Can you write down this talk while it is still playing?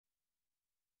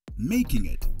Making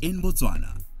It in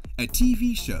Botswana, a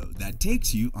TV show that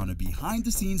takes you on a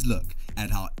behind-the-scenes look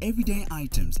at how everyday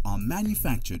items are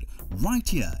manufactured right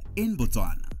here in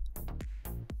Botswana.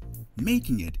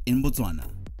 Making It in Botswana,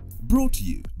 brought to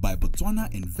you by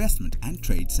Botswana Investment and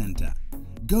Trade Center.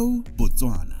 Go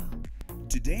Botswana!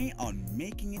 Today on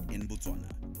Making It in Botswana,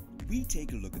 we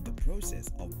take a look at the process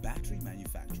of battery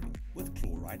manufacturing with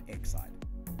Chloride Exide.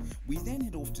 We then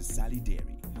head off to Sally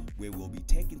Dairy, where we'll be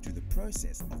taken through the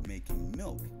process of making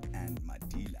milk and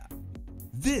madila.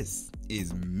 This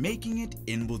is Making It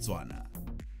in Botswana.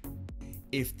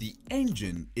 If the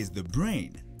engine is the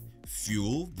brain,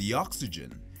 fuel the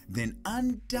oxygen, then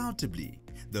undoubtedly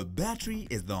the battery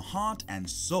is the heart and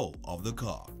soul of the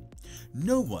car.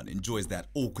 No one enjoys that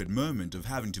awkward moment of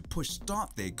having to push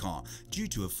start their car due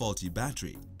to a faulty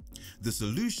battery. The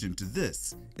solution to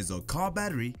this is a car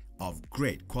battery of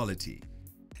great quality.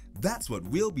 That's what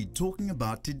we'll be talking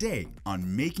about today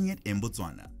on Making It in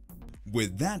Botswana.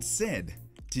 With that said,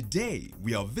 today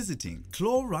we are visiting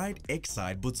Chloride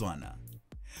Exide Botswana.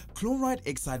 Chloride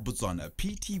Exide Botswana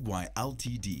Pty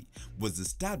Ltd was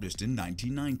established in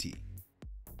 1990.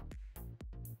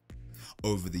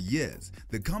 Over the years,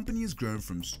 the company has grown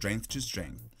from strength to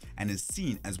strength and is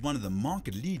seen as one of the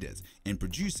market leaders in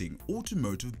producing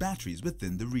automotive batteries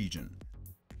within the region.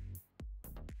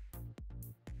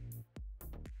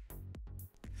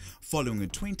 Following a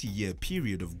 20-year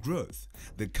period of growth,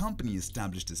 the company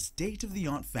established a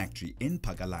state-of-the-art factory in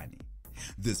Pakalani.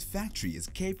 This factory is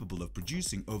capable of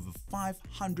producing over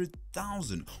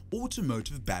 500,000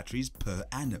 automotive batteries per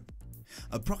annum.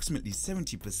 Approximately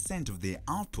 70% of their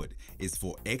output is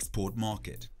for export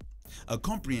market. A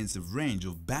comprehensive range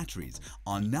of batteries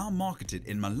are now marketed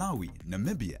in Malawi,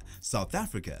 Namibia, South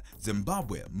Africa,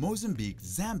 Zimbabwe, Mozambique,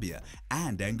 Zambia,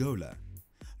 and Angola.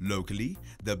 Locally,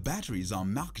 the batteries are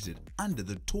marketed under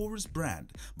the Taurus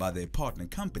brand by their partner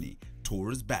company,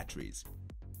 Taurus Batteries.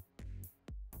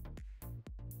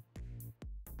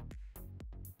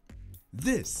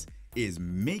 This is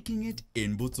Making It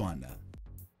in Botswana.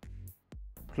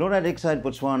 Chloride Exide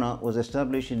Botswana was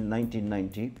established in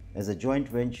 1990 as a joint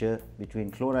venture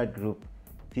between Chloride Group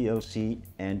plc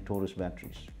and Taurus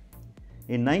Batteries.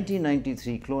 In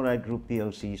 1993, Chloride Group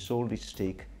plc sold its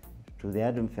stake to the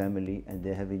Adam family, and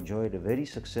they have enjoyed a very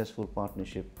successful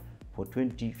partnership for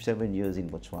 27 years in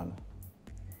Botswana.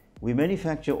 We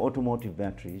manufacture automotive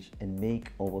batteries and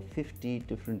make over 50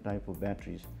 different types of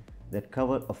batteries that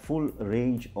cover a full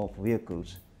range of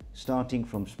vehicles, starting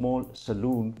from small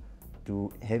saloon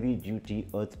to heavy-duty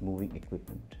earth-moving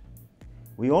equipment.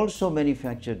 We also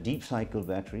manufacture deep cycle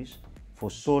batteries for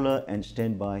solar and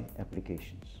standby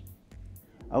applications.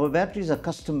 Our batteries are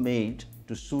custom-made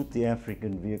to suit the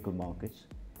African vehicle markets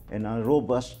and are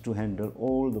robust to handle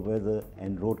all the weather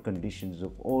and road conditions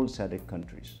of all SADC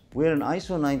countries. We are an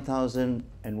ISO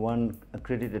 9001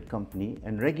 accredited company,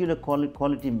 and regular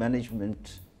quality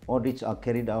management audits are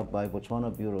carried out by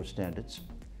Botswana Bureau of Standards.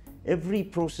 Every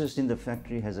process in the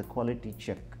factory has a quality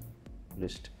check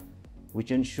list,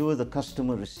 which ensure the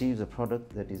customer receives a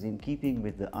product that is in keeping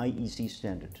with the IEC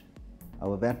standard.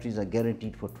 Our batteries are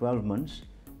guaranteed for 12 months,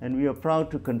 and we are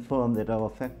proud to confirm that our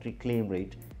factory claim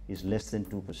rate is less than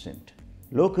 2%.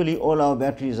 Locally, all our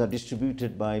batteries are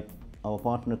distributed by our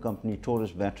partner company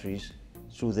Taurus Batteries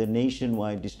through their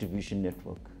nationwide distribution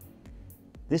network.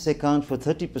 This accounts for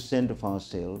 30% of our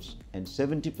sales, and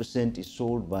 70% is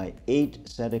sold by 8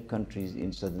 SADC countries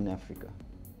in Southern Africa.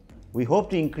 We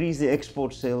hope to increase the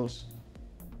export sales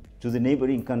to the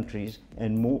neighboring countries,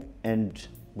 and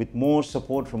with more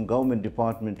support from government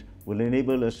department will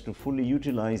enable us to fully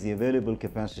utilize the available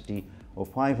capacity of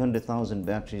 500,000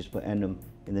 batteries per annum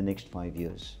in the next 5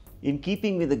 years. In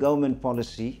keeping with the government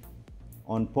policy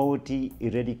on poverty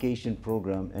eradication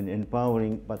program and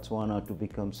empowering Botswana to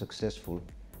become successful,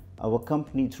 our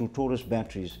company through Taurus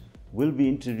Batteries will be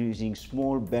introducing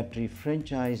small battery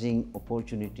franchising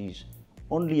opportunities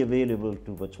only available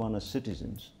to Botswana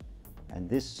citizens, and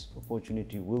this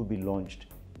opportunity will be launched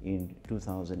in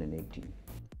 2018.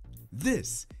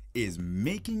 This is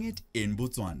Making It in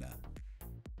Botswana.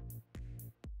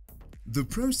 The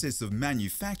process of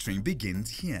manufacturing begins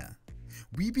here.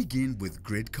 We begin with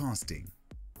grid casting.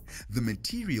 The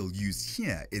material used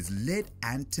here is lead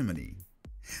antimony.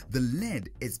 The lead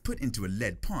is put into a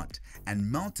lead pot and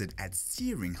melted at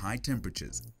searing high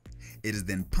temperatures. It is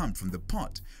then pumped from the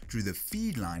pot through the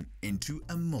feed line into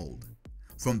a mold.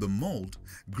 From the mold,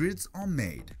 grids are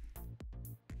made.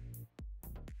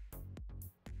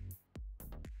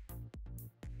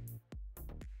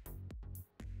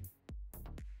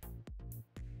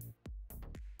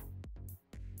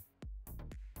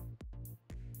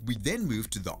 We then move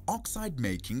to the oxide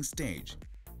making stage.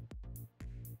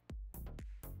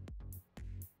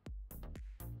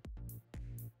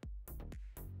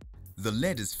 The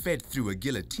lead is fed through a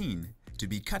guillotine to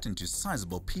be cut into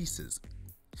sizable pieces.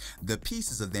 The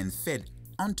pieces are then fed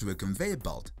onto a conveyor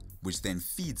belt, which then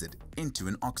feeds it into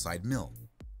an oxide mill.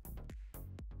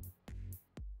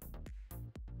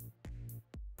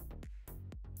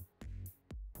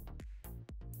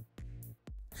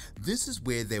 This is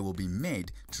where they will be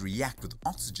made to react with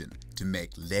oxygen to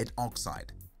make lead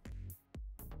oxide.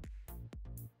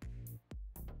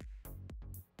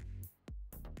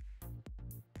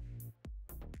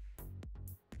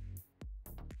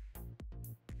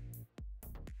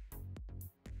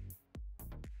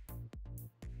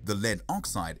 The lead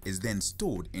oxide is then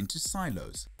stored into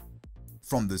silos.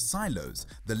 From the silos,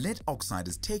 the lead oxide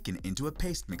is taken into a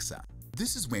paste mixer.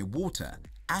 This is where water,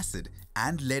 acid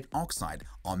and lead oxide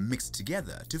are mixed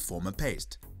together to form a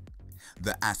paste.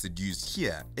 The acid used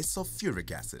here is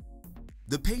sulfuric acid.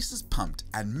 The paste is pumped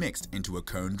and mixed into a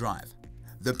cone drive.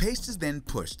 The paste is then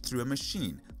pushed through a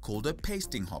machine called a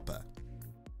pasting hopper.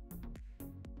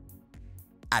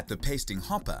 At the pasting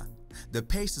hopper, the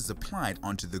paste is applied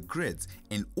onto the grids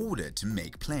in order to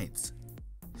make plates.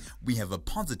 We have a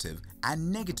positive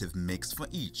and negative mix for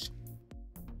each.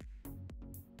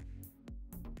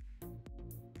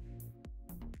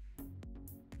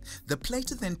 The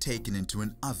plates are then taken into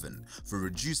an oven for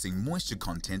reducing moisture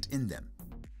content in them.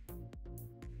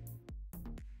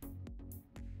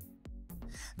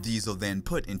 These are then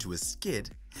put into a skid,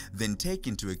 then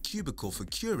taken to a cubicle for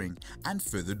curing and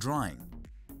further drying.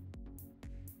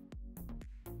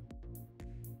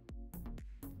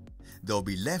 They'll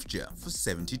be left here for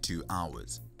 72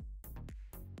 hours.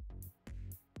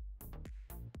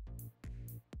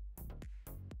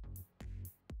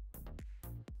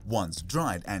 Once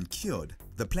dried and cured,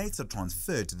 the plates are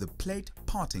transferred to the plate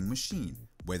parting machine,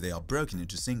 where they are broken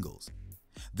into singles.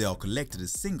 They are collected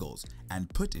as singles and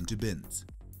put into bins.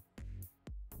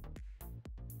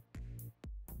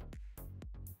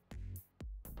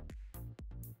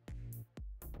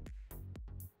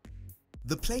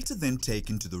 The plates are then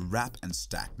taken to the wrap and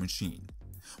stack machine,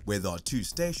 where there are two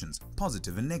stations,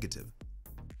 positive and negative.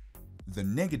 The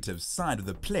negative side of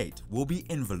the plate will be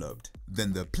enveloped.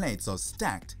 Then the plates are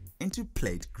stacked into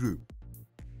plate group.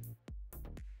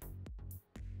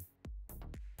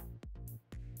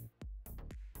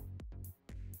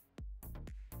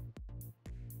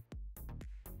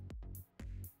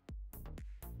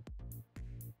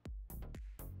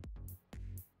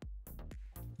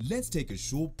 Let's take a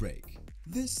short break.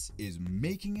 This is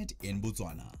Making It in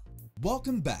Botswana.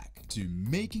 Welcome back to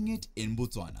Making It in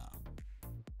Botswana.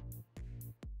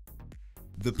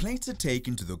 The plates are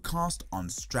taken to the cast-on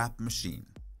strap machine,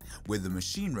 where the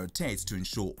machine rotates to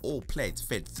ensure all plates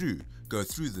fed through go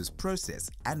through this process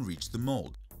and reach the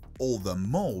mold. All the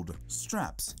mold,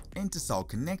 straps, intercell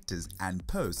connectors and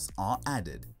posts are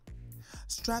added.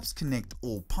 Straps connect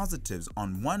all positives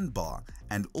on one bar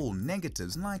and all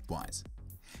negatives likewise.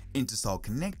 Intercell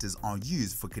connectors are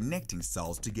used for connecting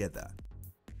cells together.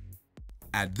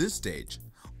 At this stage,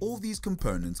 all these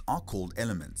components are called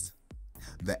elements.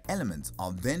 The elements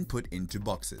are then put into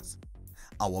boxes.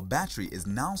 Our battery is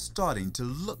now starting to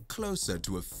look closer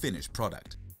to a finished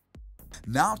product.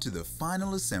 Now to the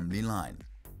final assembly line.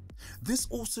 This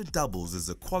also doubles as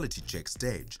a quality check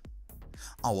stage.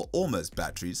 Our almost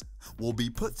batteries will be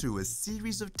put through a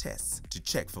series of tests to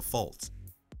check for faults.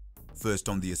 First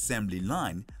on the assembly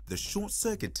line, the short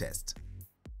circuit test.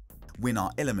 When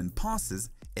our element passes,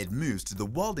 it moves to the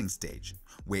welding stage,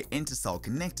 where intercell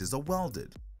connectors are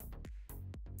welded.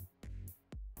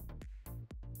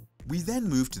 We then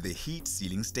move to the heat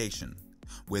sealing station,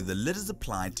 where the lid is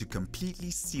applied to completely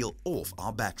seal off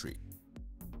our battery.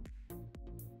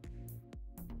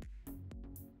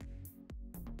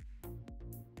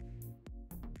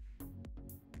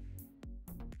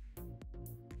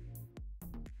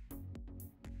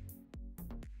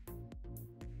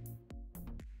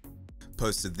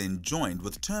 Posts are then joined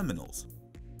with terminals.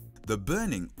 The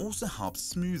burning also helps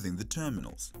smoothing the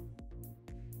terminals.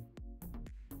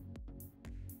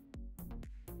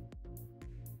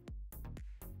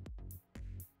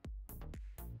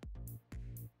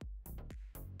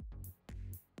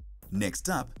 Next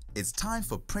up, it's time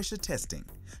for pressure testing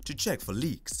to check for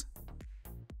leaks.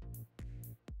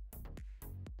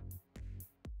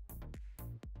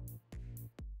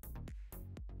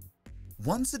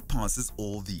 Once it passes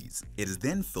all these, it is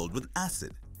then filled with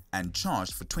acid and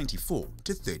charged for 24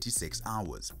 to 36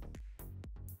 hours.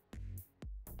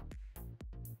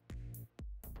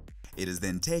 It is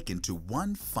then taken to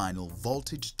one final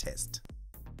voltage test.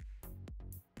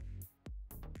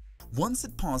 Once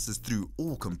it passes through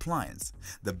all compliance,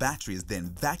 the battery is then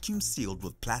vacuum sealed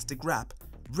with plastic wrap,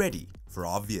 ready for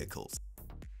our vehicles.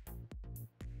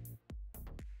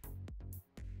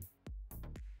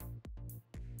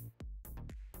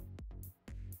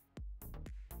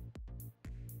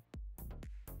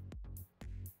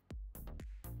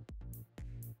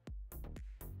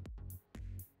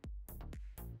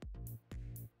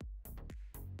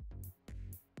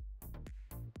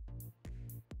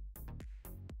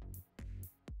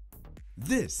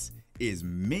 This is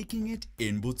Making It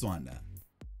in Botswana.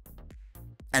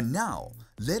 And now,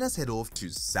 let us head off to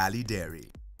Sally Dairy.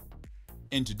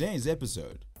 In today's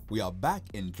episode, we are back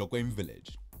in Tlokweni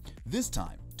village, this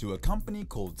time to a company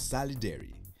called Sally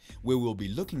Dairy, where we'll be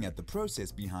looking at the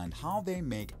process behind how they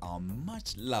make our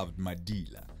much-loved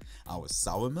madila, our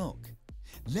sour milk.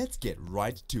 Let's get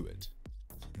right to it.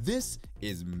 This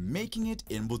is Making It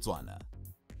in Botswana.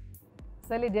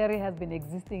 Sally Dairy has been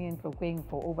existing in Tlokweni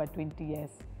for over 20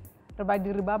 years. Re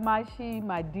badiri ba mashi,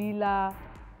 madila,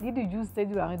 le di-juice tse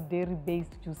di dirang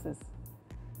dairy-based juices.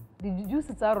 The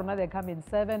juices tsa rona, they come in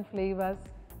 7 flavors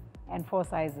and 4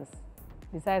 sizes.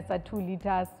 The sizes are 2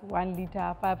 liters, 1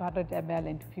 liter, 500 ml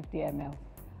and 50 ml.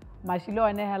 Mashi le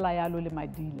one hela yalo le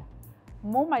madila.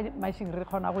 Mo mashing re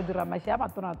kgona go dira mashi a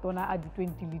matona-tona a di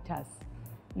 20 liters.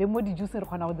 Le mo di-juice re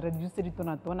kgona go dira di-juice tse di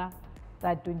tona-tona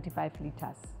tsa 25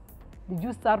 liters. The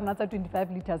juice tsa rona tsa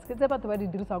 25 liters ke tse batho ba di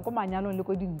dirisang ko manyalong le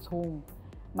ko dintshong.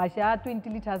 Mashi a 20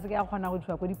 liters ke a kgona go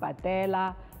thusa ko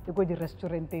dipatela le ko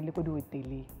di-restauranteng le ko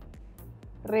di-hoteleng.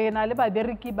 Re na le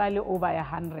babereki ba le over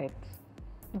 100.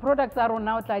 Di-products tsa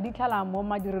rona o tla di tlhala mo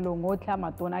madirelong otlhe a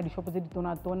matona a di-shopo tse di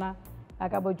tona-tona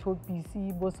ka bo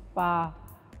Chopisi, bo Spar,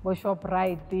 bo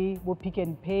Shoprite, bo Pick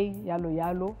n Pay,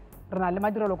 yalo. Re na le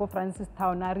madirelo ko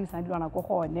Francistown a re isang dilwana ko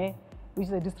gone, which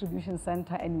is a distribution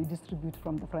center, and we distribute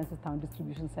from the Francistown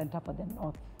Distribution Center for the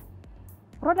North.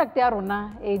 Product ya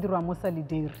rona e dirwa mo Sally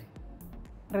Dairy.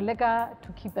 Re leka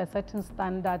to keep a certain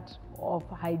standard of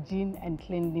hygiene and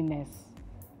cleanliness.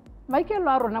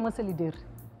 Maikelo a rona mo Sally Dairy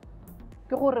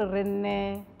ke gore re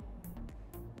nne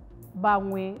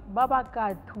bangwe ba ba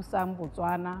ka thusang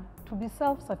Botswana to be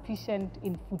self-sufficient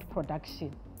in food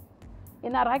production.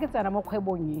 Ena ra ke tsena mo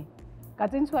kgwebong e ka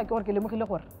tsentshiwa ke gore ke lemogile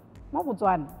gore mo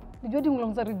Botswana dijo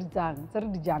dingwe tse re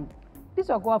di jang di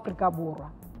tswa ko Afrika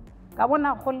Borwa. Ka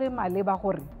bona go le maleba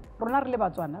gore rona re le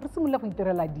Batswana re simolola go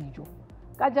itirela dijo.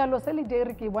 Ka jalo Sally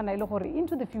Dairy ke bona ile gore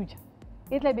into the future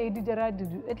e tla be di dira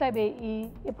dijo, e tla be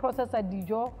e processa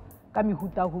dijo ka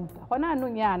mehuta-huta. Gona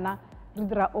anong yana re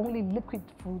dira only liquid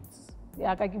foods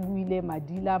ya ka ke buile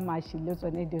madila, mashi le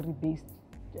tsone dairy-based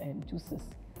juices.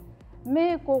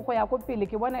 Me go ya ko pele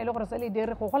ke bona ile gore Sally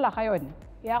Dairy go gola ga yone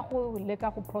ya go leka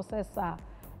go processa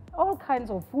all kinds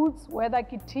of foods, whether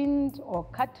tinned or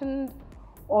cartoned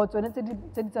or tsone tse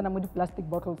di tsena mo di-plastic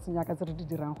bottles nyaka tse re di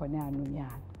dirang gone anong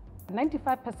yana.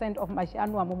 95% of mashi a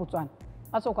noa mo Botswana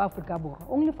a tswa ko Afrika Borwa.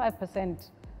 Only 5%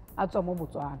 a tswa mo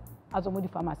Botswana, a tswa mo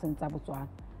di-pharmacy tsa Botswana.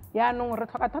 Yaanong re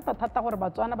tlhoka thata gore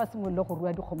Batswana ba simolole go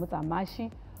rua dikgomo tsa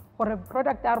mashi, gore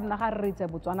product ya rona ga re reitse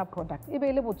Botswana product e be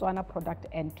ile Botswana product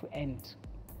end to end.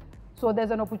 So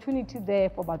there's an opportunity there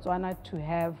for Botswana to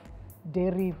have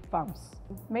dairy farms.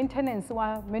 Maintenance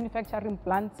wa manufacturing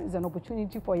plants is an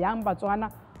opportunity for young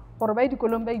Botswana gore ba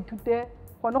dikolong ba ithute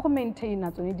gone go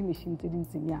maintaina tsone di-machine tse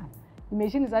dintseng yana.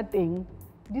 Di-machine tsa teng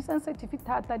di sensitive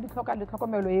thata, di tlhoka le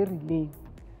tlhokomelo e rileng.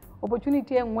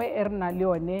 Opportunity e nngwe e re na le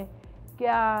yone ke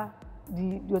ya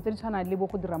dilo tse di tshwanang le bo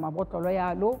go dira mabotlolo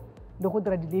yalo le go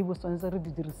dira di-labels tsone tse re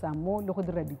di dirisang mo le go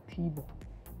dira dithibo.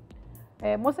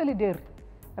 Mo Sally Dairy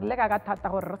re leka ka thata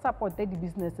gore re supporte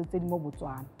di-business tse di mo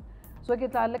Botswana. So ke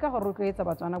tla leka gore rotloetsa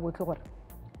Batswana botlhe gore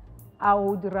a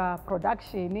o dira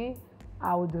production,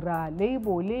 a o dira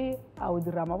label, a o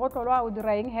dira mabotlolo, a o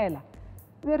dira eng hela.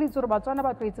 Be re itse gore Batswana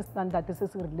ba tloetse standard se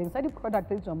se rileng sa di-product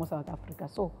tse di tswang mo South Africa.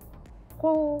 So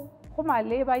go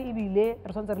maleba ebile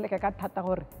re tshwanetse re leka ka thata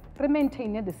gore re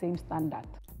maintain the same standard.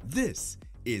 This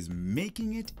is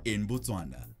Making It in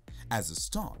Botswana. As a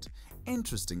start,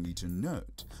 interestingly to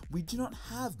note, we do not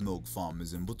have milk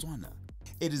farmers in Botswana.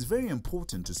 It is very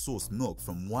important to source milk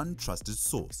from one trusted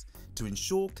source to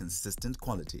ensure consistent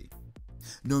quality.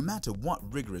 No matter what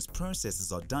rigorous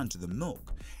processes are done to the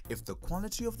milk, if the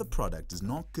quality of the product is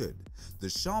not good, the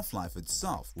shelf life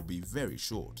itself will be very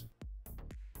short.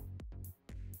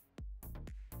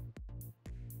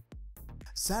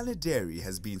 Sally Dairy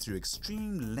has been through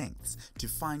extreme lengths to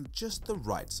find just the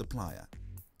right supplier.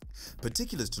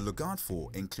 Particulars to look out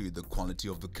for include the quality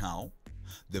of the cow,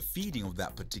 the feeding of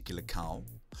that particular cow,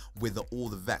 whether all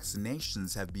the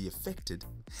vaccinations have been effected,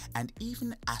 and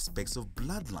even aspects of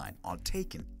bloodline are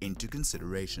taken into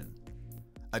consideration.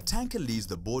 A tanker leaves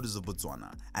the borders of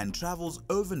Botswana and travels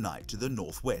overnight to the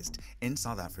northwest in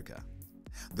South Africa.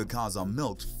 The cows are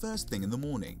milked first thing in the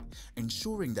morning,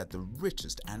 ensuring that the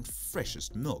richest and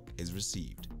freshest milk is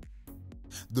received.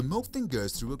 The milk then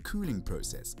goes through a cooling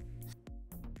process.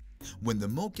 When the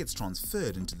milk gets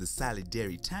transferred into the Salad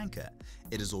Dairy tanker,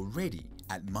 it is already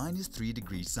at -3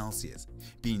 degrees Celsius,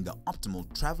 being the optimal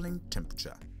traveling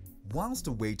temperature. Whilst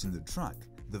awaiting the truck,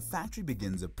 the factory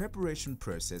begins a preparation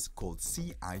process called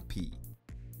CIP.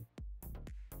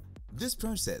 This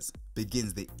process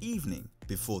begins the evening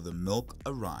before the milk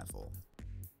arrival.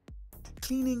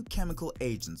 Cleaning chemical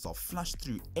agents are flushed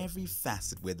through every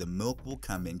facet where the milk will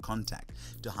come in contact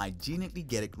to hygienically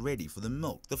get it ready for the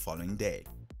milk the following day.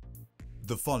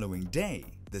 The following day,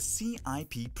 the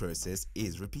CIP process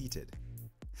is repeated.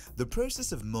 The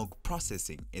process of milk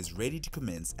processing is ready to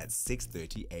commence at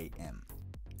 6:30 a.m.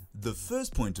 The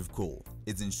first point of call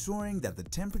is ensuring that the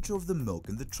temperature of the milk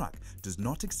in the truck does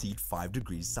not exceed 5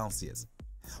 degrees Celsius.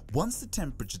 Once the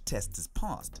temperature test is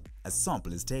passed, a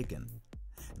sample is taken.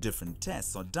 Different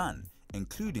tests are done,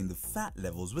 including the fat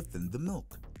levels within the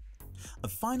milk. A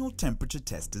final temperature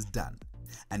test is done,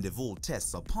 and if all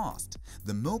tests are passed,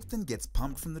 the milk then gets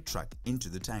pumped from the truck into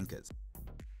the tankers.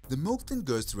 The milk then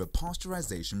goes through a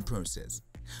pasteurization process.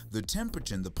 The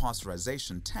temperature in the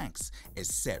pasteurization tanks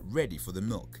is set ready for the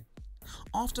milk.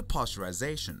 After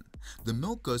pasteurization, the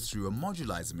milk goes through a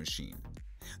modulizer machine.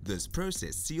 This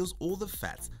process seals all the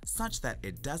fats such that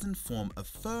it doesn't form a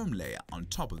foam layer on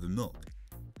top of the milk.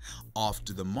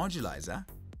 After the modulizer,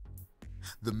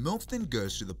 the milk then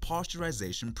goes through the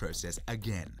pasteurization process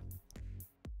again.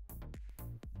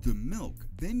 The milk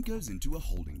then goes into a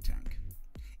holding tank.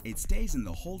 It stays in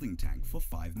the holding tank for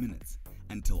 5 minutes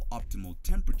until optimal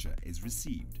temperature is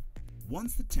received.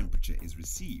 Once the temperature is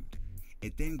received,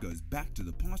 it then goes back to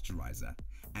the pasteurizer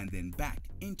and then back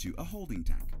into a holding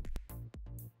tank.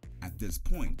 At this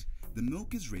point, the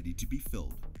milk is ready to be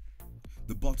filled.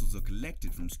 The bottles are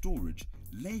collected from storage,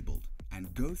 labeled,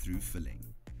 and go through filling.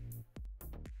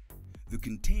 The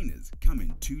containers come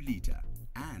in 2-litre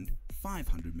and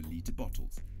 500 ml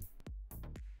bottles.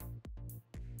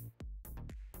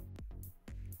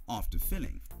 After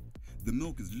filling, the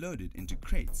milk is loaded into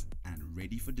crates and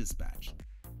ready for dispatch.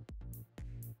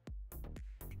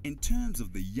 In terms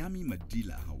of the yummy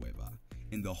madila, however,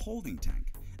 in the holding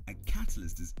tank, a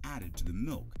catalyst is added to the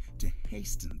milk to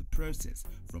hasten the process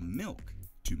from milk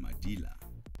to madila.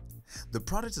 The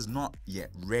product is not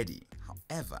yet ready,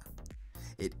 however,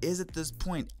 it is at this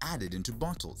point added into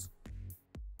bottles.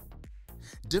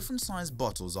 Different sized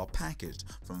bottles are packaged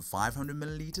from 500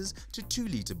 ml to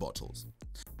 2-litre bottles.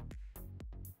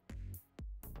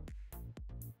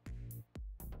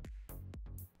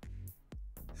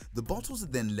 The bottles are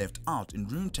then left out in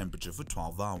room temperature for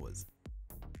 12 hours.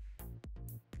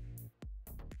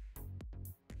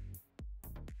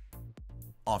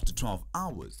 After 12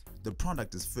 hours, the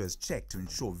product is first checked to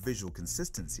ensure visual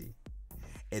consistency.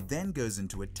 It then goes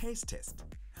into a taste test.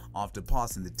 After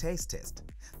passing the taste test,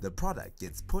 the product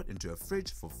gets put into a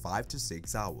fridge for 5 to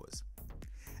 6 hours.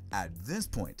 At this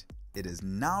point, it is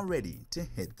now ready to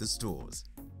hit the stores.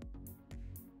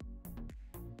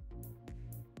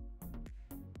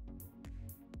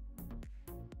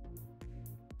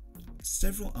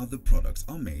 Several other products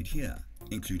are made here,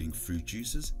 including fruit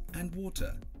juices and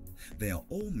water. They are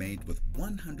all made with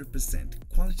 100%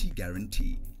 quality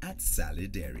guarantee at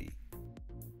Salad Dairy.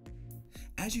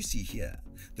 As you see here,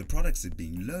 the products are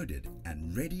being loaded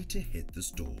and ready to hit the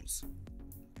stores.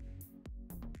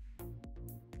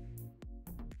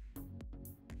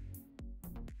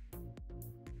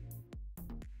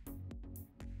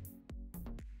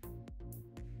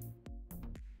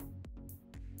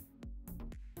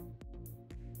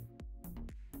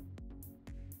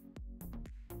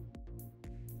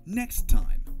 Next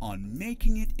time on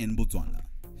Making It in Botswana,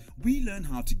 we learn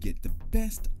how to get the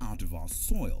best out of our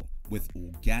soil with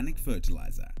organic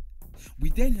fertilizer.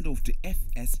 We then head off to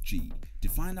FSG to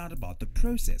find out about the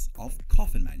process of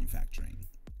coffin manufacturing.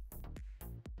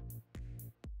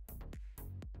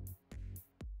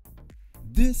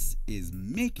 This is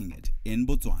Making It in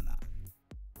Botswana.